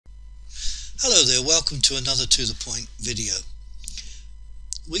Hello there, welcome to another To The Point video.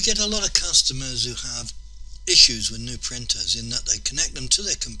 We get a lot of customers who have issues with new printers in that they connect them to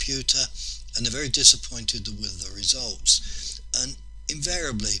their computer and they're very disappointed with the results. And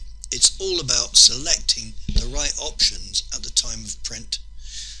invariably, it's all about selecting the right options at the time of print.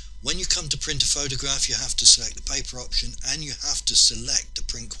 When you come to print a photograph, you have to select the paper option and you have to select the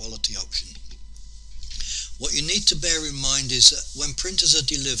print quality option. What you need to bear in mind is that when printers are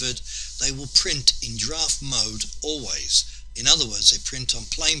delivered, they will print in draft mode always. In other words, they print on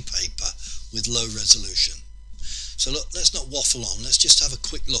plain paper with low resolution. So look, let's not waffle on, let's just have a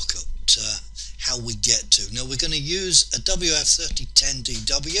quick look at how we get to. Now we're going to use a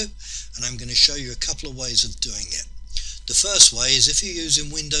WF3010DW and I'm going to show you a couple of ways of doing it. The first way is if you're using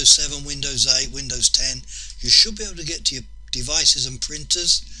Windows 7, Windows 8, Windows 10, you should be able to get to your devices and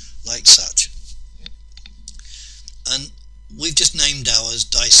printers like such. And we've just named ours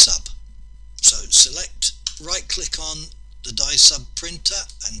DieSub. So select, right click on the DieSub printer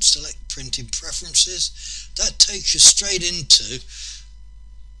and select printing preferences. That takes you straight into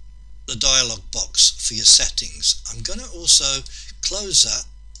the dialog box for your settings. I'm going to also close that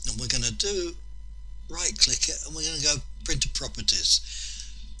and we're going to do right click it and we're going to go printer properties.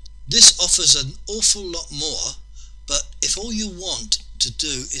 This offers an awful lot more, but if all you want to do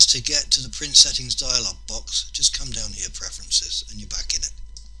is to get to the print settings dialog box, just come down here, preferences, and you're back in it.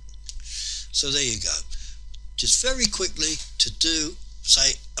 So there you go. Just very quickly to do,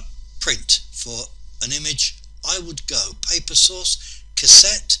 say, a print for an image, I would go paper source,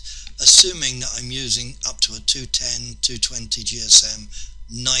 cassette, assuming that I'm using up to a 210, 220 GSM,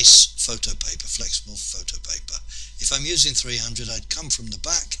 nice photo paper, flexible photo paper. If I'm using 300, I'd come from the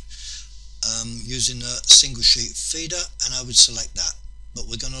back using a single sheet feeder and I would select that. But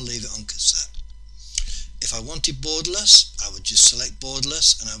we're going to leave it on cassette. If I wanted borderless, I would just select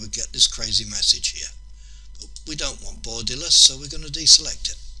borderless and I would get this crazy message here. But we don't want borderless, so we're going to deselect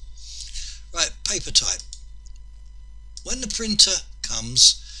it. Right, paper type. When the printer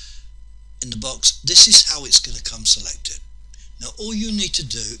comes in the box, this is how it's going to come selected. Now all you need to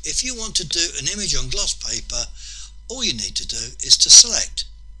do, if you want to do an image on gloss paper, all you need to do is to select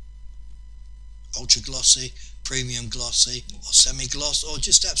ultra glossy, premium glossy or semi-gloss or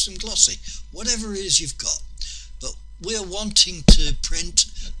just Epsom glossy, whatever it is you've got. But we're wanting to print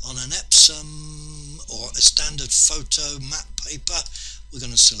on an Epsom or a standard photo matte paper, we're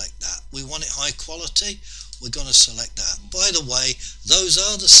going to select that. We want it high quality, we're going to select that. By the way, those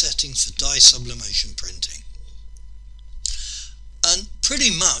are the settings for dye sublimation printing. And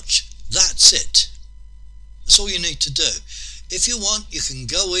pretty much that's it. That's all you need to do. If you want, you can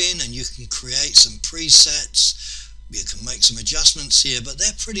go in and you can create some presets, you can make some adjustments here, but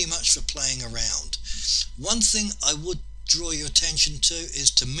they're pretty much for playing around. One thing I would draw your attention to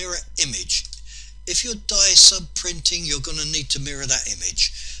is to mirror image. If you're DieSub printing, you're going to need to mirror that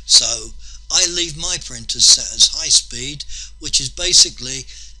image. So I leave my printers set as high speed, which is basically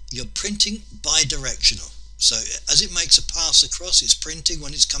you're printing bidirectional. So as it makes a pass across, it's printing.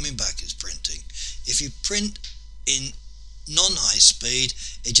 When it's coming back, it's printing. If you print in non-high speed,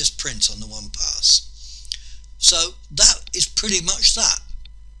 it just prints on the one pass. So that is pretty much that,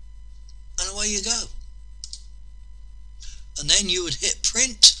 and away you go. And then you would hit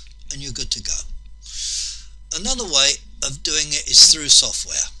print and you're good to go. Another way of doing it is through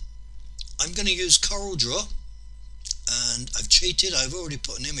software. I'm going to use CorelDRAW, and I've cheated, I've already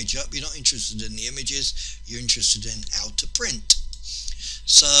put an image up. You're not interested in the images, you're interested in how to print.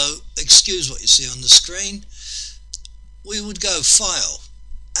 So excuse what you see on the screen. We would go File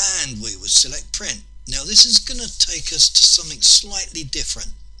and we would select Print. Now this is going to take us to something slightly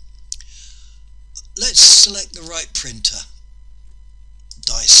different. Let's select the right printer,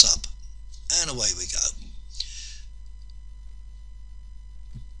 DieSub, and away we go.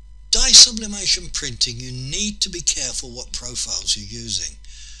 Dye sublimation printing, you need to be careful what profiles you're using.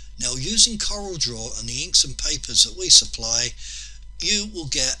 Now using CorelDRAW and the inks and papers that we supply, you will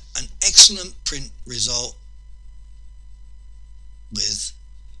get an excellent print result with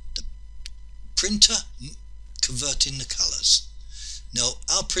the printer converting the colours. Now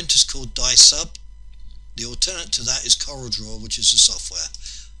our printer is called DieSub. The alternate to that is CorelDRAW, which is the software.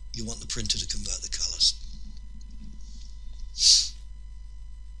 You want the printer to convert the colours.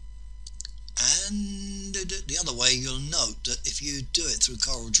 And the other way, you'll note that if you do it through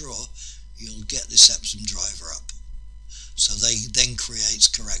CorelDRAW, you'll get this Epsom driver up. So they then creates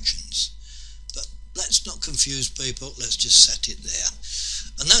corrections. But let's not confuse people, let's just set it there.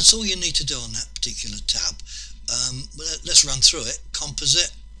 And that's all you need to do on that particular tab. Let's run through it.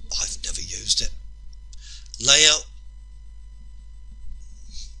 Composite, I've never used it. Layout,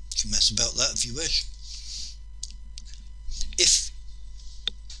 You can mess about that if you wish. If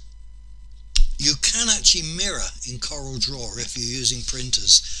you can actually mirror in CorelDRAW if you're using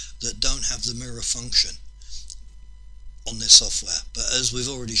printers that don't have the mirror function on this software, but as we've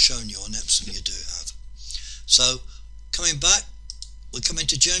already shown you on Epson you do have. So coming back, we come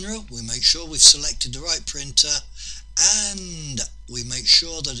into general, we make sure we've selected the right printer, and we make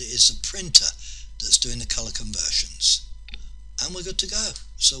sure that it is the printer that's doing the colour conversions, and we're good to go.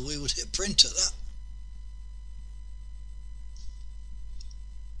 So we would hit print at that.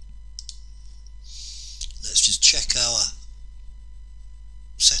 Let's just check our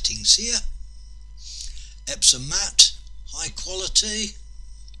settings here. Epson matte, high quality,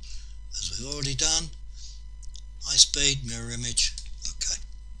 as we've already done, high speed, mirror image. Okay,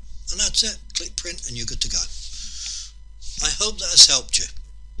 and that's it. Click print and you're good to go. I hope that has helped you.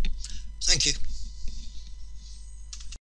 Thank you.